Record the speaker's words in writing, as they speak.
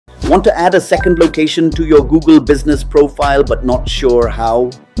Want to add a second location to your Google business profile but not sure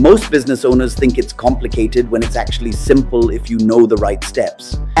how? Most business owners think it's complicated when it's actually simple if you know the right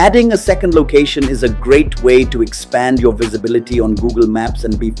steps. Adding a second location is a great way to expand your visibility on Google Maps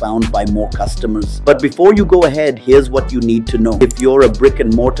and be found by more customers. But before you go ahead, here's what you need to know. If you're a brick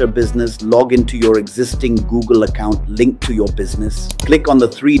and mortar business, log into your existing Google account linked to your business. Click on the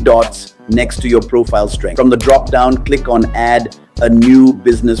three dots next to your profile strength. From the drop-down, click on Add a new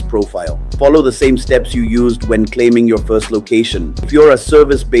business profile. Follow the same steps you used when claiming your first location. If you're a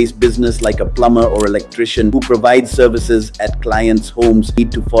service-based business like a plumber or electrician who provides services at clients' homes, you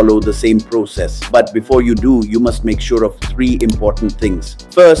need to follow the same process. But before you do, you must make sure of three important things.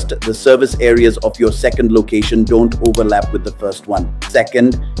 First, the service areas of your second location don't overlap with the first one.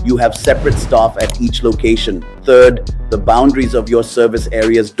 Second, you have separate staff at each location. Third, the boundaries of your service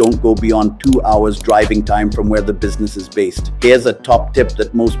areas don't go beyond 2 hours driving time from where the business is based. Here's a top tip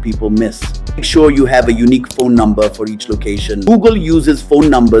that most people miss. Make sure you have a unique phone number for each location. Google uses phone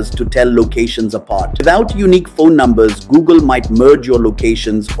numbers to tell locations apart. Without unique phone numbers, Google might merge your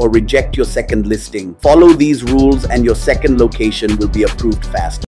locations or reject your second listing. Follow these rules and your second location will be approved fast.